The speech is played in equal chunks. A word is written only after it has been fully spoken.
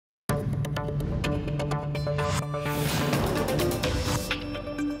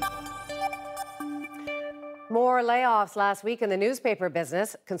More layoffs last week in the newspaper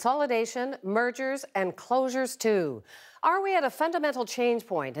business, consolidation, mergers, and closures too. Are we at a fundamental change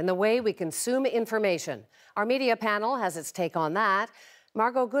point in the way we consume information? Our media panel has its take on that.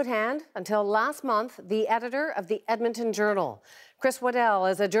 Margot Goodhand, until last month, the editor of the Edmonton Journal. Chris Waddell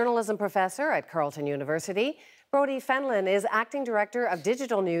is a journalism professor at Carleton University. Brodie Fenlon is acting director of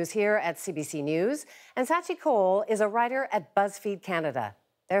digital news here at CBC News. And Sachi Cole is a writer at BuzzFeed Canada.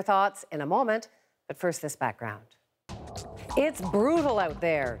 Their thoughts in a moment. But first, this background. It's brutal out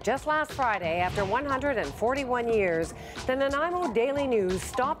there. Just last Friday, after 141 years, the Nanaimo Daily News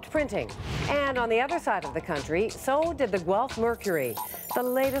stopped printing. And on the other side of the country, so did the Guelph Mercury, the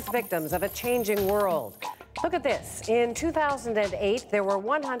latest victims of a changing world. Look at this. In 2008, there were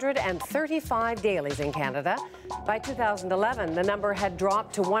 135 dailies in Canada. By 2011, the number had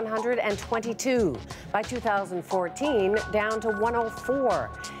dropped to 122. By 2014, down to 104.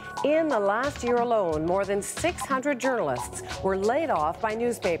 In the last year alone, more than 600 journalists were laid off by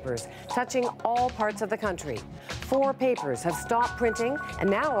newspapers, touching all parts of the country. 4 papers have stopped printing and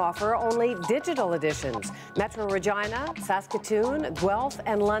now offer only digital editions: Metro Regina, Saskatoon, Guelph,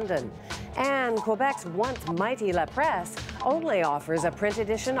 and London. And Quebec's once mighty La Presse only offers a print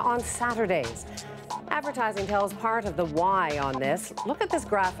edition on Saturdays. Advertising tells part of the why on this. Look at this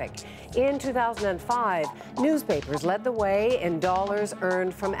graphic. In 2005, newspapers led the way in dollars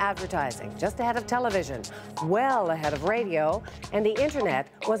earned from advertising, just ahead of television, well ahead of radio, and the internet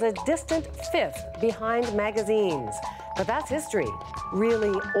was a distant 5th behind magazines. But that's history,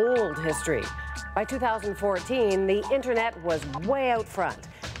 really old history. By 2014, the internet was way out front,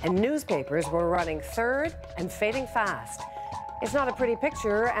 and newspapers were running 3rd and fading fast. It's not a pretty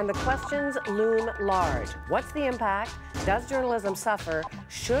picture, and the questions loom large. What's the impact? Does journalism suffer?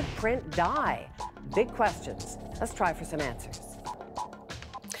 Should print die? Big questions. Let's try for some answers.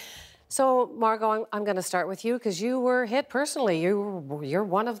 So, Margot, I'm going to start with you because you were hit personally. You're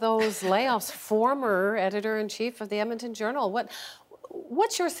one of those layoffs, former editor-in-chief of the Edmonton Journal.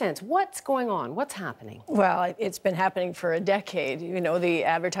 What's your sense? What's going on? What's happening? Well, it's been happening for a decade. You know, the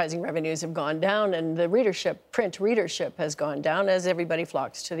advertising revenues have gone down and the print readership has gone down as everybody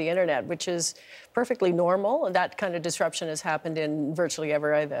flocks to the internet, which is perfectly normal. And that kind of disruption has happened in virtually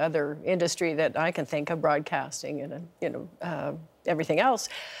every other industry that I can think of, broadcasting and, everything else.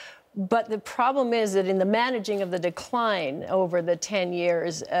 But the problem is that in the managing of the decline over the 10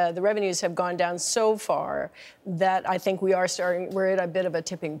 years, the revenues have gone down so far that I think we're at a bit of a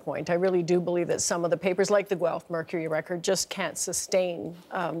tipping point. I really do believe that some of the papers, like the Guelph Mercury Record, just can't sustain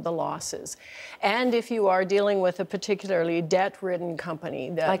the losses. And if you are dealing with a particularly debt-ridden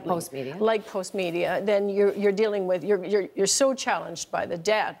company, like Postmedia, then you're dealing with, you're so challenged by the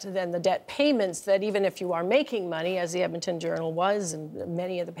debt, then the debt payments, that even if you are making money, as the Edmonton Journal was, and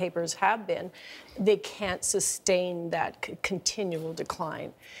many of the papers have been, they can't sustain that continual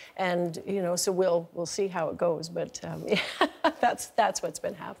decline. And, so we'll see how it goes, but that's what's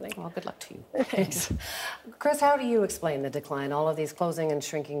been happening. Well, good luck to you. Thanks. Chris, how do you explain the decline, all of these closing and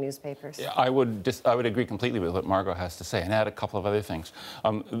shrinking newspapers? Yeah, I would agree completely with what Margot has to say and add a couple of other things.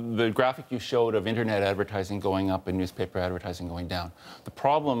 The graphic you showed of internet advertising going up and newspaper advertising going down. The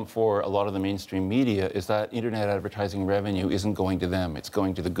problem for a lot of the mainstream media is that internet advertising revenue isn't going to them. It's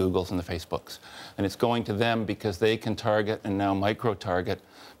going to the Googles and the Facebooks. And it's going to them because they can target and now micro-target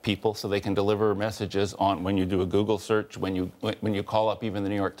people, so they can deliver messages on, when you do a Google search, when you call up even the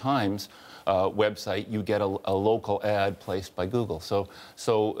New York Times website, you get a local ad placed by Google. So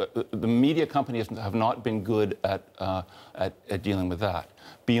the media companies have not been good at dealing with that.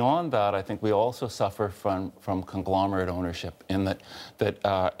 Beyond that, I think we also suffer from conglomerate ownership, in that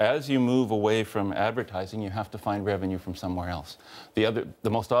as you move away from advertising, you have to find revenue from somewhere else. The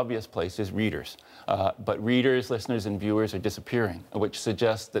most obvious place is readers. But readers, listeners, and viewers are disappearing, which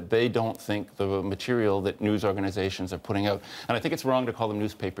suggests that they don't think the material that news organizations are putting out. And I think it's wrong to call them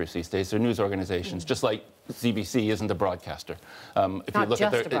newspapers these days. They're news organizations, just like CBC isn't a broadcaster. If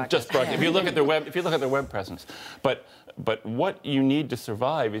you look at their web presence. But what you need to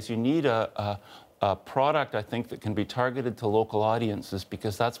survive is you need a product, I think, that can be targeted to local audiences,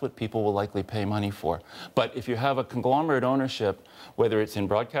 because that's what people will likely pay money for. But if you have a conglomerate ownership, whether it's in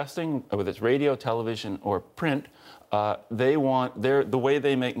broadcasting, or whether it's radio, television, or print, the way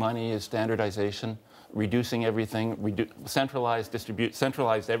they make money is standardization, reducing everything,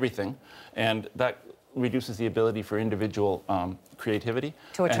 centralized everything, and that reduces the ability for individual creativity.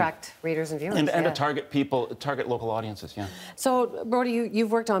 To attract readers and viewers. And to target local audiences, yeah. So, Brodie,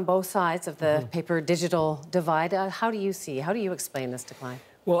 you've worked on both sides of the paper-digital divide. How do you explain this decline?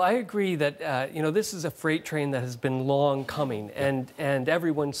 Well, I agree that this is a freight train that has been long coming, and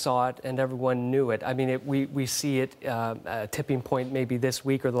everyone saw it and everyone knew it. I mean, we see it a tipping point maybe this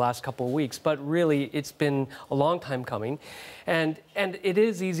week or the last couple of weeks, but really it's been a long time coming, and it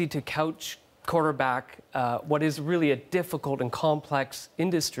is easy to couch quarterback what is really a difficult and complex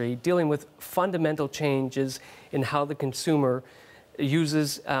industry dealing with fundamental changes in how the consumer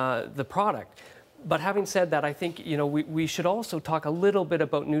uses the product. But having said that, I think we should also talk a little bit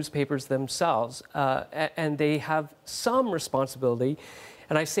about newspapers themselves, and they have some responsibility.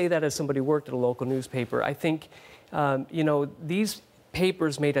 And I say that as somebody who worked at a local newspaper. I think these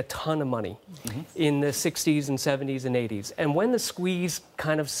papers made a ton of money in the 60s and 70s and 80s. And when the squeeze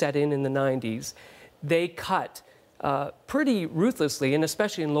kind of set in the 90s, they cut pretty ruthlessly, and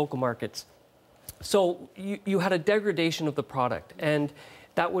especially in local markets. So you had a degradation of the product. And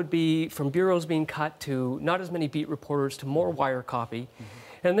that would be from bureaus being cut to not as many beat reporters to more wire copy.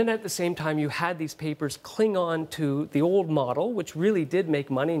 And then at the same time, you had these papers cling on to the old model, which really did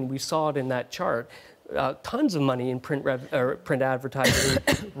make money, and we saw it in that chart. Tons of money in print advertising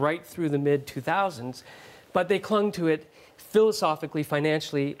right through the mid-2000s. But they clung to it philosophically,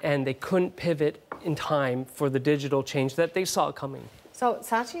 financially, and they couldn't pivot in time for the digital change that they saw coming. So,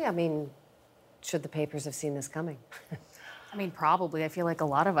 Sachi, I mean, should the papers have seen this coming? I mean, probably. I feel like a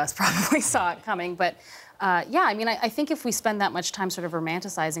lot of us probably saw it coming. But yeah, I mean, I think if we spend that much time sort of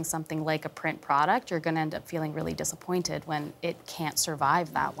romanticizing something like a print product, you're going to end up feeling really disappointed when it can't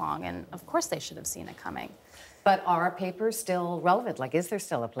survive that long. And of course they should have seen it coming. But are papers still relevant? Like, is there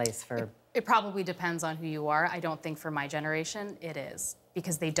still a place for... It probably depends on who you are. I don't think for my generation it is,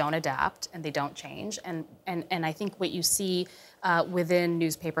 because they don't adapt and they don't change. And I think what you see within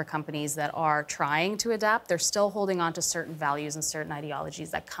newspaper companies that are trying to adapt, they're still holding on to certain values and certain ideologies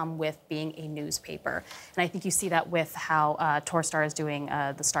that come with being a newspaper. And I think you see that with how Torstar is doing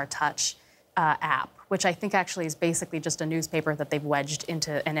the Star Touch app, which I think actually is basically just a newspaper that they've wedged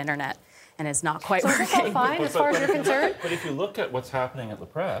into an internet and is not quite working. So it's fine as far as you're concerned? But if you look at what's happening at La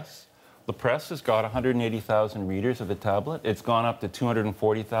Presse, La Presse has got 180,000 readers of the tablet. It's gone up to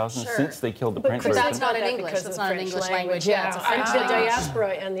 240,000 since they killed the print version. But that's not in English. That's not an English language. Yeah, it's a French the diaspora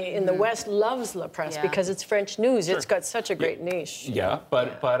and in the West loves La Presse because it's French news. It's got such a great niche. Yeah,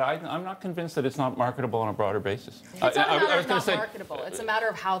 but I'm not convinced that it's not marketable on a broader basis. It's not a matter of not marketable. It's a matter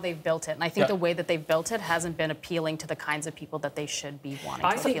of how they've built it. And I think the way that they've built it hasn't been appealing to the kinds of people that they should be wanting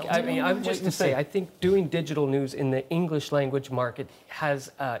to appeal to. I mean, I would just say, I think doing digital news in the English language market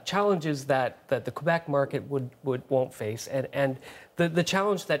has challenges that the Quebec market won't face, and the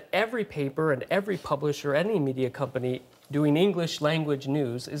challenge that every paper and every publisher, any media company doing English language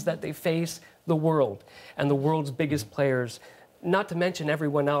news is that they face the world and the world's biggest players, not to mention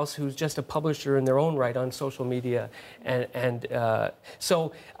everyone else who's just a publisher in their own right on social media.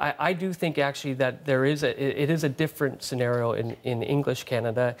 So I do think actually that it is a different scenario in English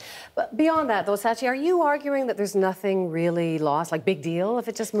Canada. But beyond that, though, Sachi, are you arguing that there's nothing really lost, like big deal if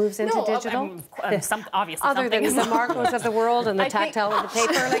it just moves into digital? Obviously, other than the Marcos of the world and the tactile of the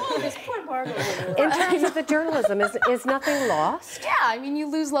paper. In terms of the journalism, is nothing lost? Yeah, I mean, you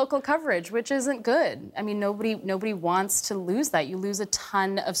lose local coverage, which isn't good. I mean, nobody wants to lose that. You lose a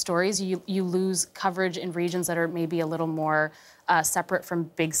ton of stories. You lose coverage in regions that are maybe a little more separate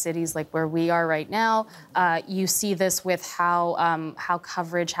from big cities like where we are right now. You see this with how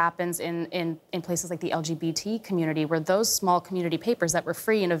coverage happens in places like the LGBT community, where those small community papers that were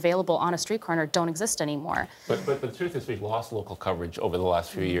free and available on a street corner don't exist anymore. But the truth is we've lost local coverage over the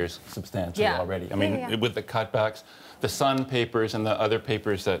last few years substantially already. I mean, with the cutbacks, the Sun papers and the other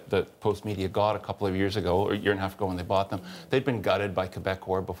papers that Post Media got a couple of years ago, or a year and a half ago when they bought them, they'd been gutted by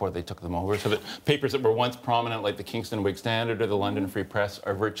Quebecor before they took them over. So the papers that were once prominent, like the Kingston Whig Standard or the London Free Press,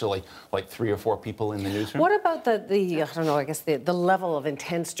 are virtually like 3 or 4 people in the newsroom. What about the I don't know, I guess the level of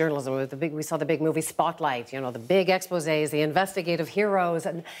intense journalism? We saw the big movie Spotlight, the big exposés, the investigative heroes.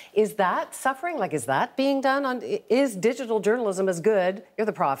 And is that suffering? Like, is that being done? Is digital journalism as good, you're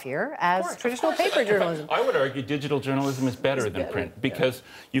the prof here, as traditional paper journalism? I would argue digital journalism is better than print, because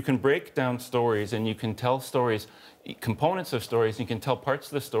you can break down stories and you can tell stories, components of stories, you can tell parts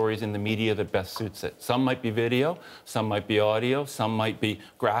of the stories in the media that best suits it. Some might be video, some might be audio, some might be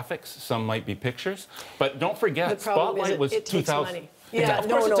graphics, some might be pictures. But don't forget, Spotlight was 2000. Yeah, of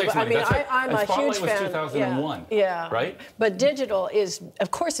course it takes money. I'm a huge fan. Was 2001, right? But digital is,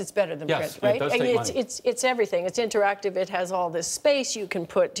 of course, it's better than print, right? It does take money. It's everything. It's interactive. It has all this space. You can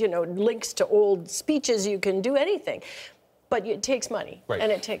put, links to old speeches. You can do anything. But it takes money, and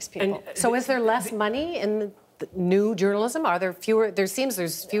it takes people. So is there less money in new journalism? Are there fewer? There seems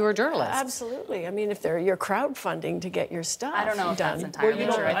there's fewer journalists. Absolutely. I mean, if you're crowdfunding to get your stuff I don't know if done. that's entirely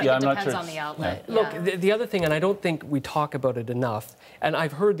true. I think it depends on the outlet. Look, the other thing, and I don't think we talk about it enough, and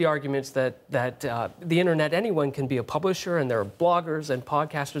I've heard the arguments that the internet, anyone can be a publisher, and there are bloggers and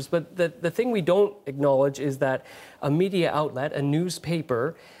podcasters, but the thing we don't acknowledge is that a media outlet, a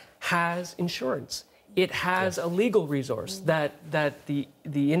newspaper, has insurance. It has a legal resource that the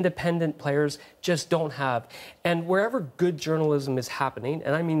independent players just don't have. And wherever good journalism is happening,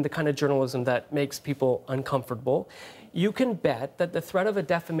 and I mean the kind of journalism that makes people uncomfortable, you can bet that the threat of a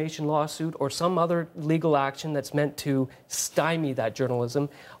defamation lawsuit or some other legal action that's meant to stymie that journalism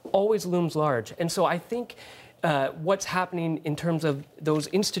always looms large. And so I think what's happening in terms of those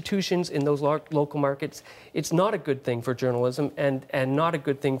institutions in those local markets, it's not a good thing for journalism and not a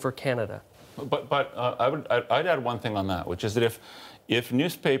good thing for Canada. But I'd add one thing on that, which is that if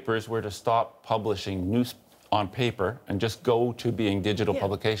newspapers were to stop publishing news on paper and just go to being digital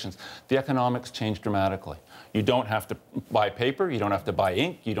publications, the economics change dramatically. You don't have to buy paper, you don't have to buy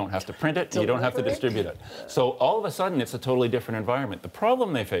ink, you don't have to print it, you don't have to distribute it. So all of a sudden, it's a totally different environment. The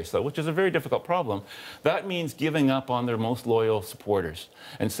problem they face, though, which is a very difficult problem, that means giving up on their most loyal supporters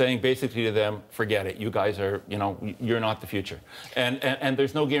and saying basically to them, forget it, you guys are, you're not the future. And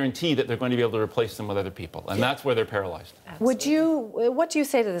there's no guarantee that they're going to be able to replace them with other people. And that's where they're paralyzed. What do you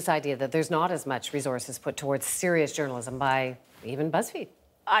say to this idea that there's not as much resources put towards serious journalism by even BuzzFeed?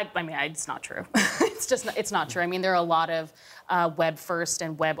 I mean, it's not true. It's not true. I mean, there are a lot of web-first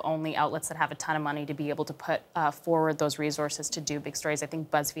and web-only outlets that have a ton of money to be able to put forward those resources to do big stories. I think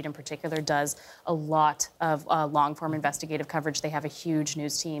BuzzFeed in particular does a lot of long-form investigative coverage. They have a huge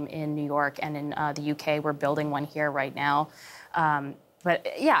news team in New York and in the UK. We're building one here right now. But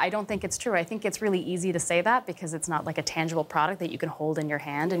yeah, I don't think it's true. I think it's really easy to say that because it's not like a tangible product that you can hold in your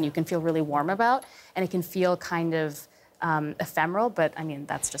hand and you can feel really warm about, and it can feel kind of ephemeral, but I mean,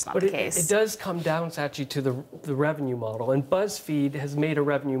 that's just not the case. It does come down, Sachi, to the revenue model. And BuzzFeed has made a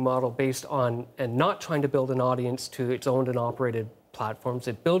revenue model based on, and not trying to build an audience to its owned and operated platforms.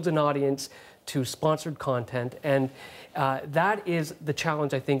 It builds an audience to sponsored content. And that is the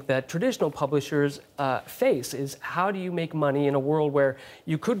challenge, I think, that traditional publishers face, is how do you make money in a world where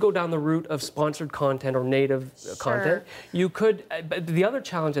you could go down the route of sponsored content or native content. You could, but the other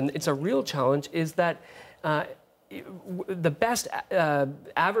challenge, and it's a real challenge, is that the best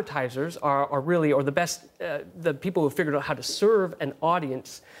advertisers are really, or the best, the people who figured out how to serve an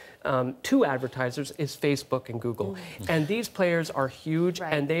audience to advertisers is Facebook and Google. And these players are huge,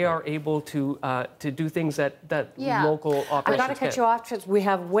 and they are able to do things that local operations I've got to cut you off because we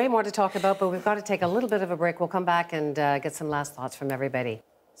have way more to talk about, but we've got to take a little bit of a break. We'll come back and get some last thoughts from everybody.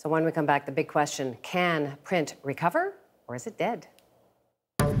 So when we come back, the big question, can print recover or is it dead?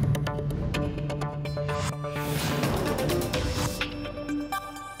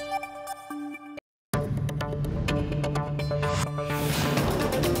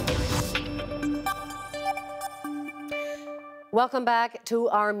 Welcome back to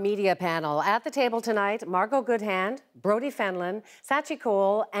our media panel. At the table tonight, Margot Goodhand, Brodie Fenlon, Sachi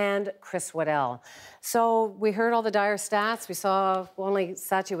Cole, and Chris Waddell. So we heard all the dire stats. We saw, only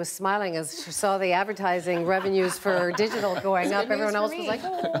Sachi was smiling as she saw the advertising revenues for digital going up. Everyone else was like,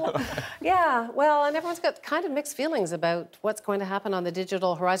 oh. Yeah, well, and everyone's got kind of mixed feelings about what's going to happen on the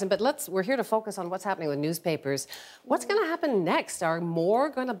digital horizon. But we're here to focus on what's happening with newspapers. What's going to happen next? Are more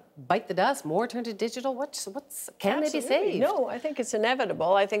going to bite the dust? More turn to digital? Can they be saved? No, I think it's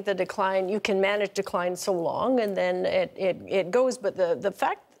inevitable. I think the decline, you can manage decline so long and then it goes. But the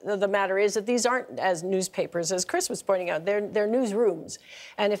fact of the matter is that these aren't as newspapers, as Chris was pointing out, they're newsrooms.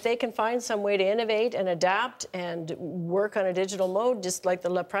 And if they can find some way to innovate and adapt and work on a digital mode, just like the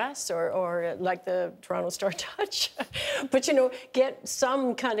La Presse or like the Toronto Star Touch, but get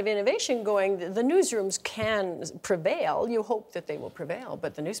some kind of innovation going, the newsrooms can prevail. You hope that they will prevail.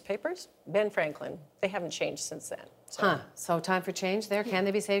 But the newspapers, Ben Franklin, they haven't changed since then. So time for change there. Can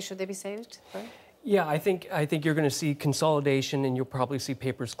they be saved? Should they be saved? Right? Yeah, I think you're going to see consolidation, and you'll probably see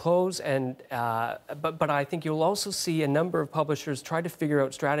papers close. And but I think you'll also see a number of publishers try to figure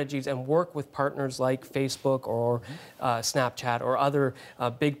out strategies and work with partners like Facebook or Snapchat or other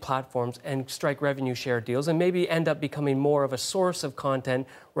big platforms and strike revenue share deals, and maybe end up becoming more of a source of content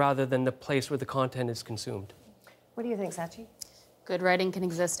rather than the place where the content is consumed. What do you think, Sachi? Good writing can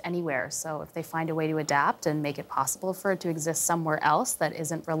exist anywhere, so if they find a way to adapt and make it possible for it to exist somewhere else that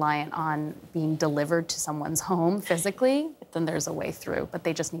isn't reliant on being delivered to someone's home physically, then there's a way through. But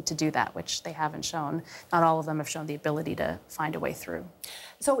they just need to do that, which they haven't shown. Not all of them have shown the ability to find a way through.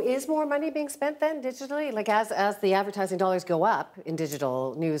 So is more money being spent then digitally? Like as the advertising dollars go up in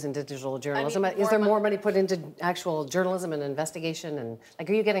digital news and digital journalism, is there more money put into actual journalism and investigation? And like,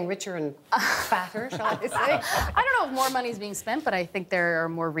 are you getting richer and fatter, shall I say? I don't know if more money is being spent, but I think there are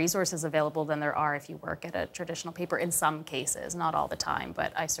more resources available than there are if you work at a traditional paper in some cases, not all the time,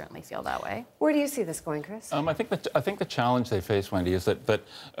 but I certainly feel that way. Where do you see this going, Chris? I think the challenge they face, Wendy, is that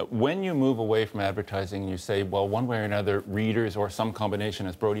when you move away from advertising and you say, well, one way or another, readers or some combination,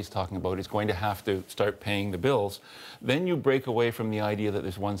 as Brody's talking about, is going to have to start paying the bills, then you break away from the idea that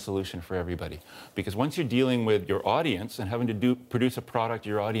there's one solution for everybody. Because once you're dealing with your audience and having to produce a product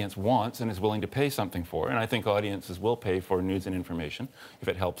your audience wants and is willing to pay something for, and I think audiences will pay for news and information if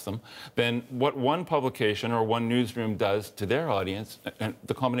it helps them, then what one publication or one newsroom does to their audience, and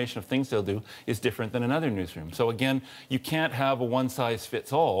the combination of things they'll do, is different than another newsroom. So again, you can't have a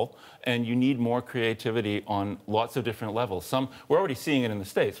one-size-fits-all, and you need more creativity on lots of different levels. We're already seeing it in the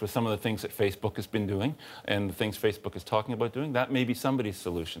States with some of the things that Facebook has been doing and the things Facebook is talking about doing. That may be somebody's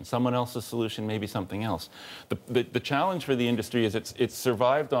solution. Someone else's solution may be something else. The challenge for the industry is it's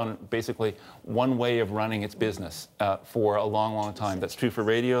survived on basically one way of running its business for a long, long time. That's true for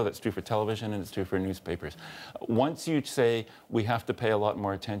radio, that's true for television, and it's true for newspapers. Once you say we have to pay a lot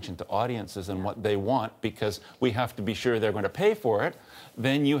more attention to audiences and what they want because we have to be sure they're going to pay for it,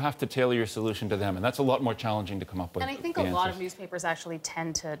 then you have to tailor your solution to them, and that's a lot more challenging to come up with. And I think a lot of newspapers actually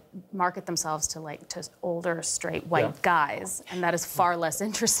tend to market themselves to older, straight, white guys, and that is far less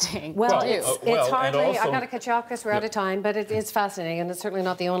interesting. Well, to do. it's hardly. I've got to cut you off, Chris. We're out of time, but it is fascinating, and it's certainly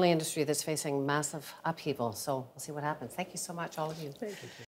not the only industry that's facing massive upheaval. So we'll see what happens. Thank you so much, all of you. Thank you.